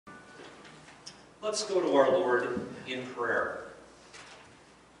Let's go to our Lord in prayer.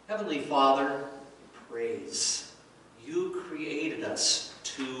 Heavenly Father, praise. You created us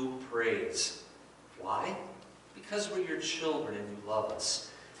to praise. Why? Because we're your children and you love us.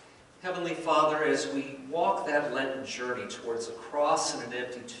 Heavenly Father, as we walk that Lenten journey towards a cross and an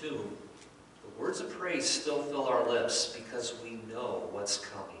empty tomb, the words of praise still fill our lips because we know what's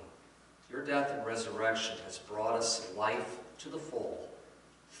coming. Your death and resurrection has brought us life to the full.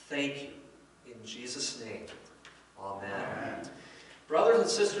 Thank you. In Jesus' name, amen. Amen. Brothers and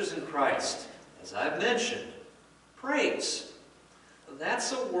sisters in Christ, as I've mentioned, praise.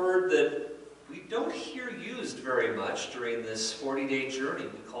 That's a word that we don't hear used very much during this 40-day journey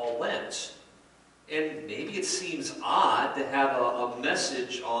we call Lent. And maybe it seems odd to have a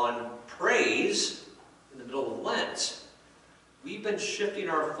message on praise in the middle of Lent. We've been shifting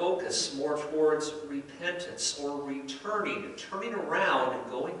our focus more towards repentance or turning around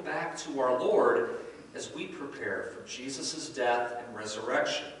and going back to our Lord as we prepare for Jesus' death and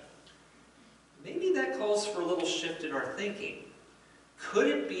resurrection. Maybe that calls for a little shift in our thinking. Could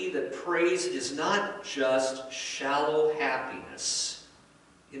it be that praise is not just shallow happiness?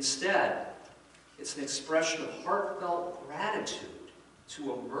 Instead, it's an expression of heartfelt gratitude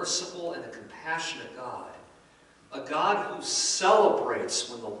to a merciful and a compassionate God. A God who celebrates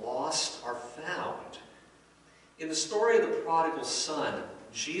when the lost are found. In the story of the prodigal son,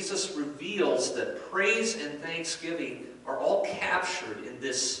 Jesus reveals that praise and thanksgiving are all captured in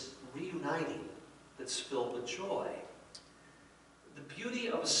this reuniting that's filled with joy. The beauty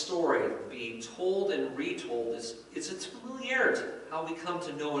of a story being told and retold is its familiarity, how we come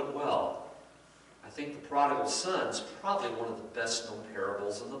to know it well. I think the prodigal son is probably one of the best known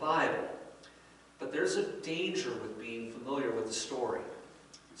parables in the Bible. But there's a danger with being familiar with the story.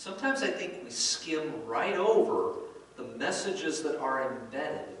 Sometimes I think we skim right over the messages that are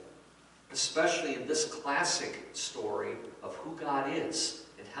embedded, especially in this classic story of who God is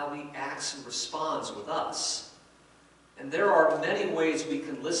and how he acts and responds with us. And there are many ways we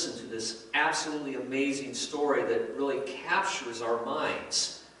can listen to this absolutely amazing story that really captures our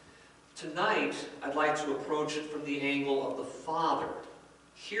minds. Tonight, I'd like to approach it from the angle of the Father,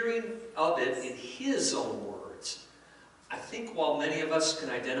 hearing of it in his own words. I think while many of us can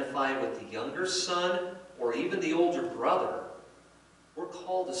identify with the younger son or even the older brother, we're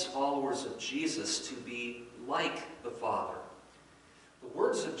called as followers of Jesus to be like the Father. The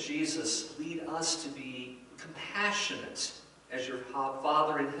words of Jesus lead us to be compassionate, as your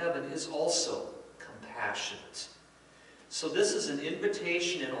Father in heaven is also compassionate. So this is an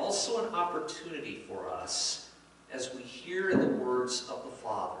invitation and also an opportunity for us as we hear in the words of the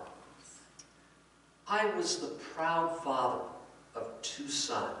Father. I was the proud father of 2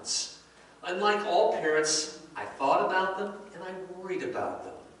 sons. Unlike all parents, I thought about them and I worried about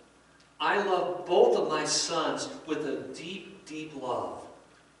them. I loved both of my sons with a deep, deep love.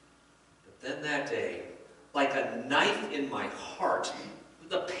 But then that day, like a knife in my heart,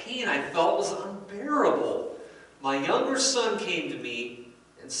 the pain I felt was unbearable. My younger son came to me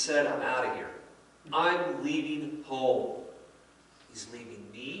and said, I'm out of here. I'm leaving home. He's leaving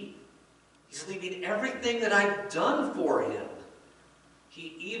me. He's leaving everything that I've done for him.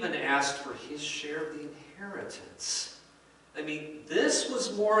 He even asked for his share of the inheritance. I mean, this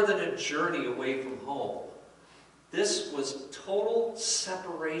was more than a journey away from home. This was total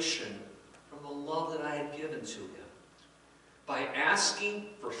separation from the love that I had given to him. By asking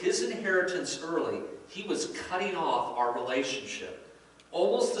for his inheritance early, he was cutting off our relationship.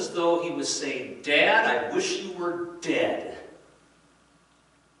 Almost as though he was saying, Dad, I wish you were dead.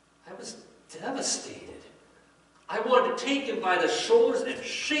 I was devastated. I wanted to take him by the shoulders and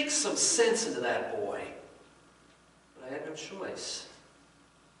shake some sense into that boy. But I had no choice.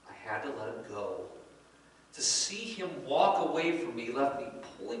 I had to let him go. To see him walk away from me left me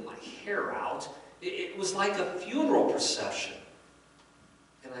pulling my hair out. It was like a funeral procession.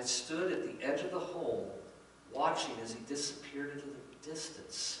 And I stood at the edge of the home, watching as he disappeared into the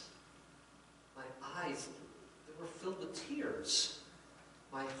distance. My eyes, they were filled with tears.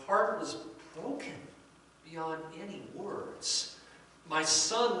 My heart was broken beyond any words. My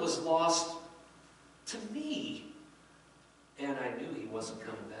son was lost to me, and I knew he wasn't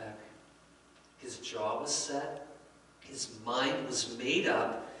coming back. His jaw was set. His mind was made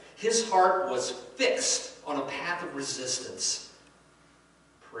up. His heart was fixed on a path of resistance.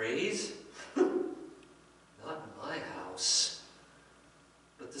 Praise? Not in my house.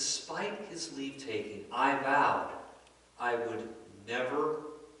 But despite his leave-taking, I vowed I would never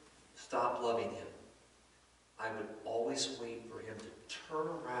stop loving him. I would always wait for him to turn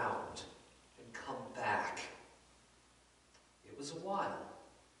around and come back. It was a while,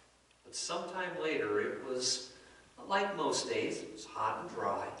 but But sometime later, it was like most days. It was hot and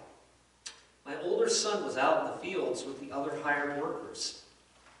dry. My older son was out in the fields with the other hired workers.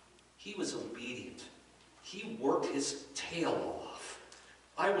 He was obedient. He worked his tail off.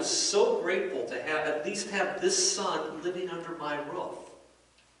 I was so grateful to at least have this son living under my roof.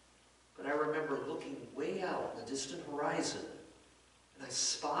 But I remember looking way out in the distant horizon, and I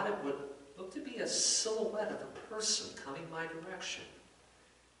spotted what looked to be a silhouette of a person coming my direction.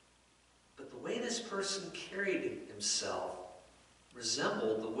 But the way this person carried himself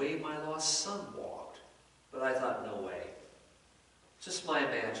resembled the way my lost son walked. But I thought, no way. Just my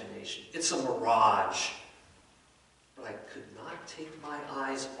imagination. It's a mirage. But I could not take my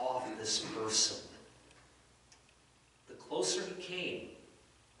eyes off this person. The closer he came,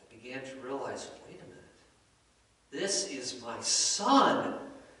 I began to realize, wait a minute. This is my son.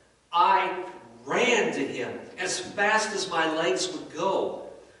 I ran to him as fast as my legs would go.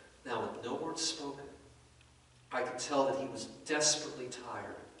 Now, with no words spoken, I could tell that he was desperately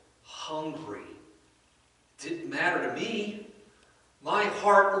tired, hungry. It didn't matter to me. My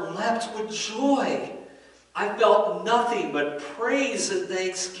heart leapt with joy. I felt nothing but praise and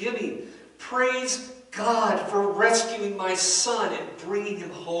thanksgiving. Praise God for rescuing my son and bringing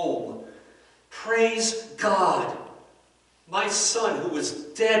him home. Praise God. My son, who was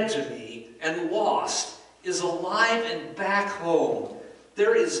dead to me and lost, is alive and back home.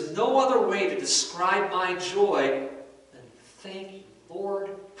 There is no other way to describe my joy than thank you, Lord,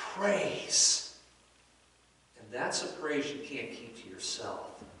 praise. And that's a praise you can't keep to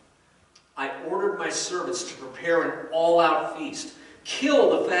yourself. I ordered my servants to prepare an all-out feast,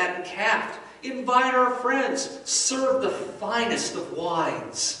 kill the fattened calf, invite our friends, serve the finest of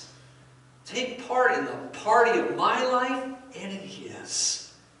wines, take part in the party of my life and in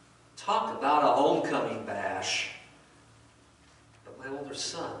his. Talk about a homecoming bash. But my older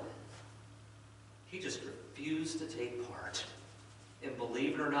son, he just refused to take part. And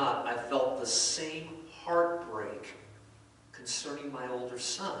believe it or not, I felt the same heartbreak concerning my older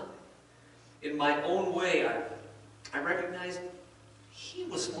son. In my own way, I recognized he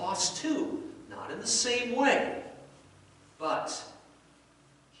was lost too. Not in the same way, but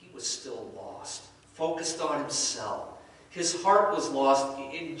he was still lost, focused on himself. His heart was lost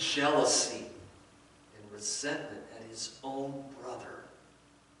in jealousy and resentment at his own brother.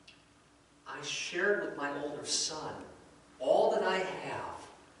 I shared with my older son all that I have.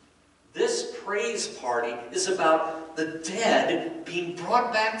 This praise party is about the dead being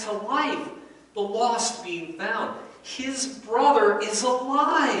brought back to life, the lost being found. His brother is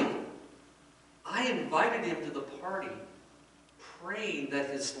alive. I invited him to the party, praying that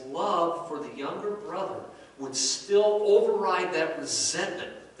his love for the younger brother would still override that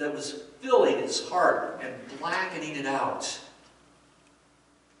resentment that was filling his heart and blackening it out.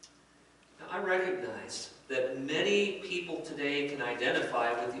 Now, I recognize that many people today can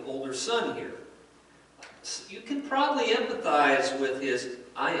identify with the older son here. You can probably empathize with his,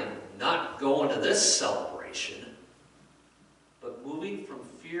 I am not going to this celebration. But moving from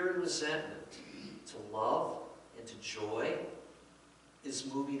fear and resentment to love and to joy is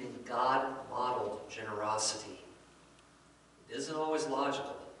moving in God-modeled generosity. It isn't always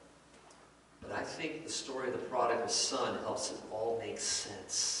logical, but I think the story of the prodigal son helps it all make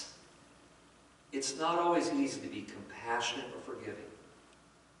sense. It's not always easy to be compassionate or forgiving,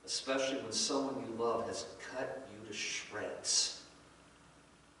 especially when someone you love has cut you to shreds.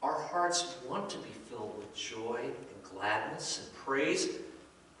 Our hearts want to be filled with joy and gladness and praise,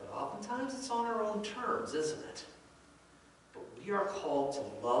 but oftentimes it's on our own terms, isn't it? But we are called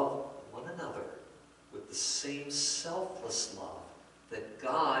to love one another with the same selfless love that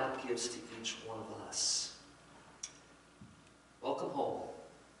God gives to each one of us. Welcome home.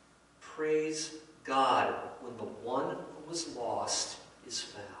 Praise God when the one who was lost is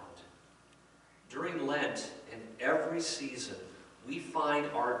found. During Lent and every season, we find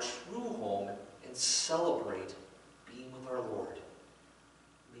our true home and celebrate being with our Lord.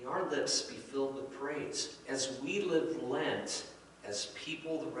 May our lips be filled with praise as we live Lent as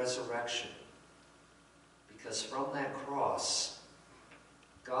people of the resurrection. Because from that cross,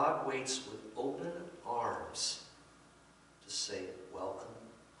 God waits with open arms to say, welcome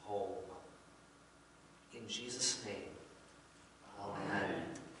home. In Jesus' name, amen.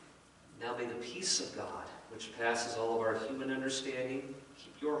 Now may the peace of God, which passes all of our human understanding,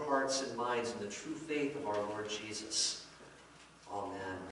 keep your hearts and minds in the true faith of our Lord Jesus. Amen.